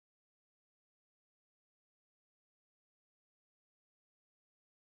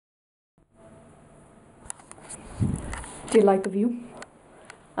Do you like the view?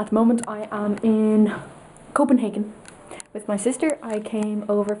 At the moment I am in Copenhagen with my sister. I came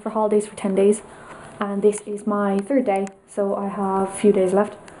over for holidays for 10 days and this is my third day, so I have a few days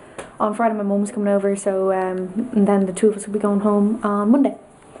left. On Friday my mum's coming over, so and then the two of us will be going home on Monday.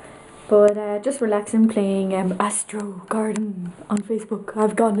 But just relaxing, playing Astro Garden on Facebook.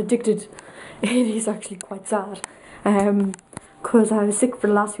 I've gotten addicted. It is actually quite sad because I was sick for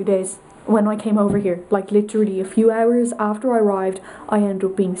the last few days. When I came over here, like literally a few hours after I arrived, I ended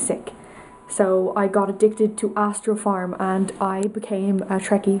up being sick. So I got addicted to Astro Farm and I became a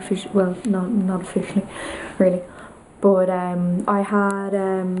Trekkie fish. Well, not officially, really. But I had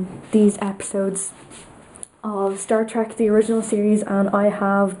these episodes of Star Trek, the original series, and I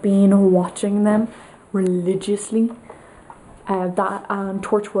have been watching them religiously. That and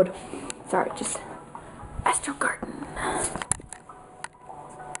Torchwood. Sorry, just Astro Garden.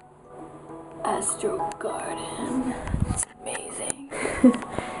 Astro Garden. It's amazing.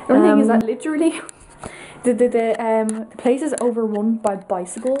 The only thing is that literally the place is overrun by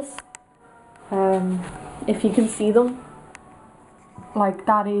bicycles. If you can see them, like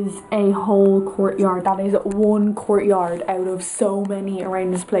that is a whole courtyard. That is one courtyard out of so many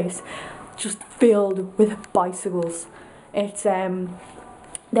around this place, just filled with bicycles. It's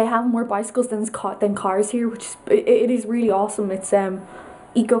they have more bicycles than cars here, which is, it is really awesome. It's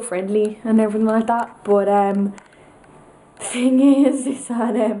eco-friendly and everything like that. But the thing is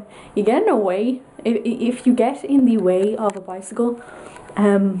that you get in the way. If you get in the way of a bicycle,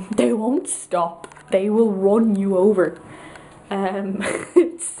 they won't stop. They will run you over.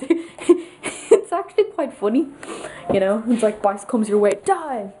 It's actually quite funny, you know. It's like bicycle comes your way,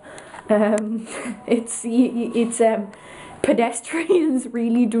 dive. It's pedestrians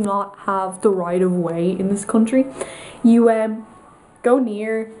really do not have the right of way in this country. You go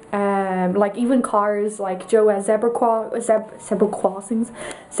near like even cars, like zebra crossings.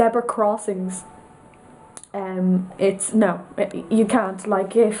 It's no, you can't.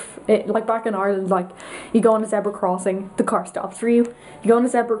 Like if it, like back in Ireland, like you go on a zebra crossing, the car stops for you. You go on a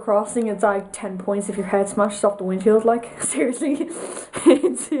zebra crossing, it's like 10 points if your head smashes off the windshield. Like seriously,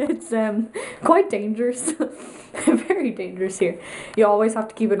 it's quite dangerous. Very dangerous here. You always have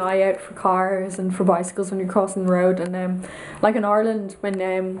to keep an eye out for cars and for bicycles when you're crossing the road. And like in Ireland,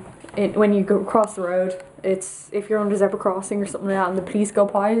 when you go across the road, it's if you're on a zebra crossing or something like that, and the police go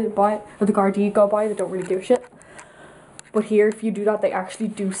by or the Gardaí go by, they don't really give a shit. But here, if you do that, they actually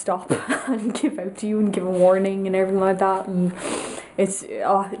do stop and give out to you and give a warning and everything like that. And it's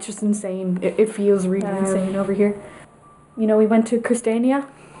just insane. It feels really insane over here. You know, we went to Christiania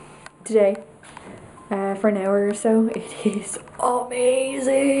today. For an hour or so. It is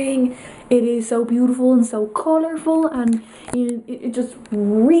amazing. It is so beautiful and so colourful, and it just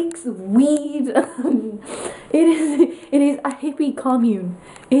reeks of weed. it is a hippie commune.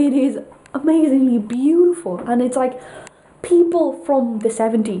 It is amazingly beautiful, and it's like people from the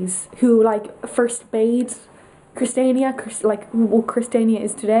 70s who like first made Christiania, like what Christiania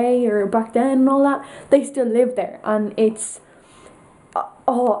is today or back then and all that. They still live there, and it's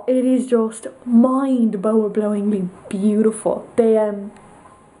it is just mind-blowingly beautiful. They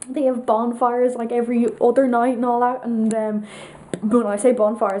have bonfires like every other night and all that, and when I say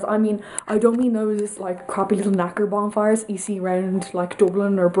bonfires, I don't mean those like crappy little knacker bonfires you see around like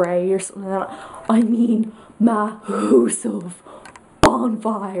Dublin or Bray or something like that. I mean massive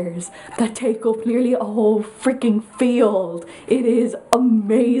bonfires that take up nearly a whole freaking field. It is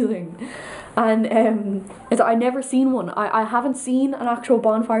amazing. And I never seen one. I haven't seen an actual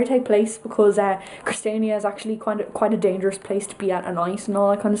bonfire take place because Christiania is actually quite a dangerous place to be at night and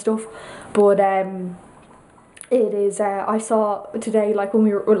all that kind of stuff. But it is. I saw today, like when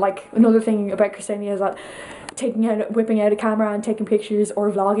we were like, another thing about Christiania is that whipping out a camera and taking pictures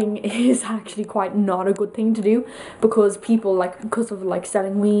or vlogging is actually quite not a good thing to do, because people because of like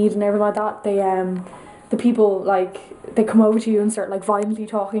selling weed and everything like that, the people like they come over to you and start like violently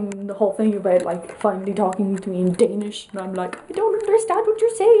talking the whole thing about like violently talking to me in Danish, and I'm like, I don't understand what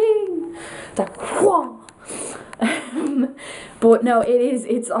you're saying. It's like whoa. But no,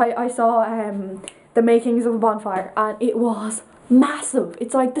 I saw the makings of a bonfire, and it was massive.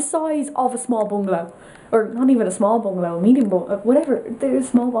 It's like the size of a small bungalow, or not even a small bungalow, medium bungalow, whatever. There's a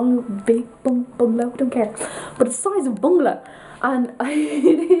small bungalow, big bungalow, don't care, but it's the size of a bungalow. And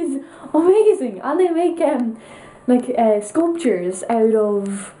it is amazing, and they make sculptures out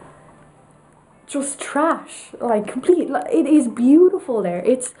of just trash, like complete. Like, it is beautiful there.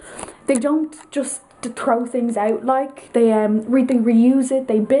 They don't just throw things out, like they reuse it.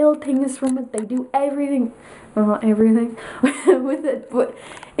 They build things from it. They do everything, well, not everything with it, but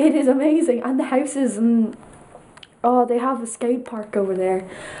it is amazing. And the houses and Oh, they have a skate park over there,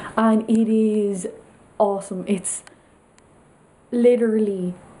 and it is awesome. It's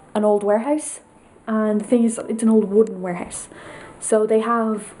literally an old warehouse, and the thing is, it's an old wooden warehouse. So they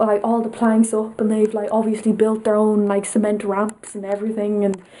have like all the planks up, and they've like obviously built their own like cement ramps and everything,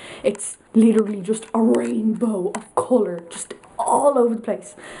 and it's literally just a rainbow of colour just all over the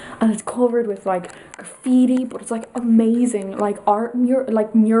place, and it's covered with like graffiti, but it's like amazing, like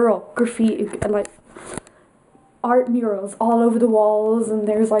mural graffiti, like art murals all over the walls, and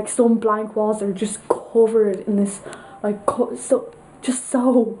there's like some blank walls that are just covered in this like so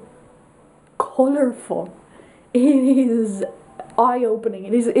colourful. It is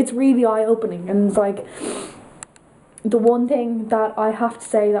eye-opening. It's really eye-opening, and it's like the one thing that I have to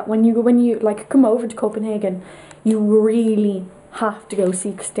say, that when you like come over to Copenhagen, you really have to go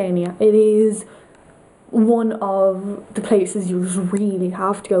see Christiania. It is one of the places you just really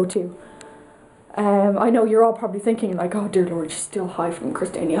have to go to. I know you're all probably thinking like, oh dear Lord, she's still high from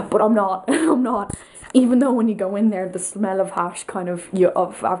Christiania, but I'm not. I'm not. Even though when you go in there, the smell of hash kind of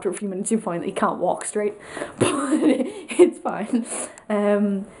after a few minutes you find that you can't walk straight, but it's fine.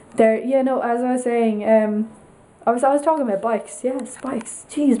 As I was saying, I was talking about bikes. Yes, bikes.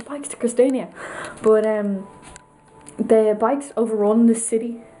 Jeez, bikes to Christiania, but the bikes overrun the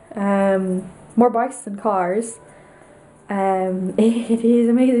city. More bikes than cars. It is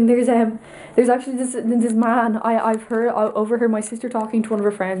amazing. There's actually this man I've overheard my sister talking to one of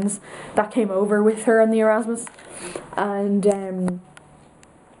her friends that came over with her on the Erasmus, and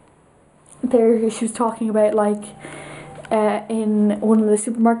she was talking about like in one of the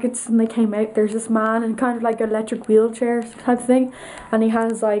supermarkets, and they came out, there's this man in kind of like an electric wheelchair type of thing, and he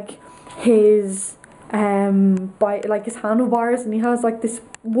has like his like his handlebars, and he has like this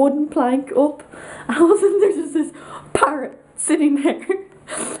wooden plank up, and all of a sudden there's just this parrot sitting there.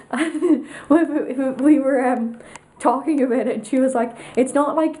 And we were talking about it, and she was like, it's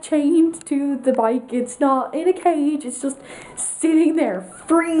not like chained to the bike, it's not in a cage, it's just sitting there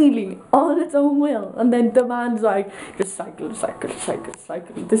freely on its own will. And then the man's like, just cycle.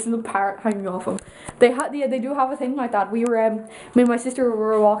 This is a parrot hanging off him. They do have a thing like that. We were me and my sister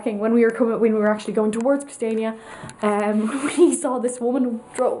were walking when we were actually going towards Christiania. We saw this woman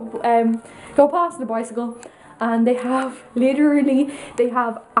go past on a bicycle, and they have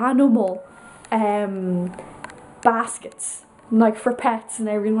animal baskets like for pets and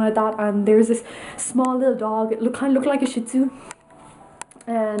everything like that, and there's this small little dog. It kind of looked like a Shih Tzu,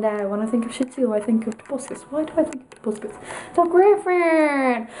 and when I think of Shih Tzu I think of Tobuscus. Why do I think of Tobuscus? The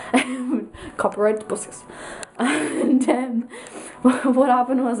Griffin. Copyright Tobuscus. And what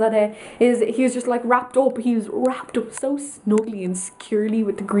happened was that he was just like wrapped up. He was wrapped up so snugly and securely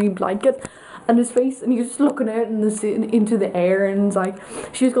with the green blanket and his face, and he was just looking out into the air, and it's like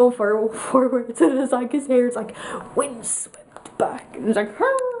she was going forwards, and it's like his hair is like wind swept back, and it's like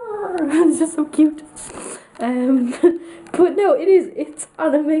it's just so cute. But no, it's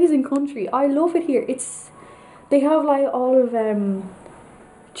an amazing country. I love it here. They have like all of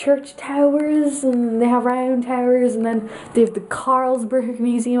church towers, and they have round towers, and then they have the Carlsberg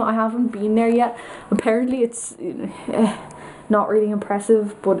Museum. I haven't been there yet. Apparently it's not really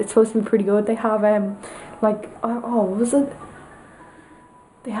impressive, but it's supposed to be pretty good. They have what was it?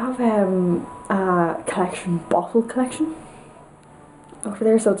 They have a bottle collection over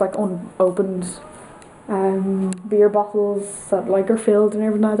there, so it's like unopened beer bottles that like are filled and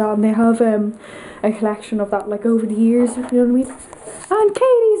everything like that, and they have a collection of that like over the years, if you know what I mean. And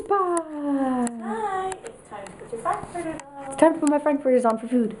Katie's back! Hi! It's time to put your frankfurters on. It's time to put my frankfurters on for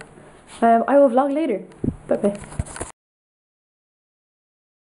food. I will vlog later. Bye bye.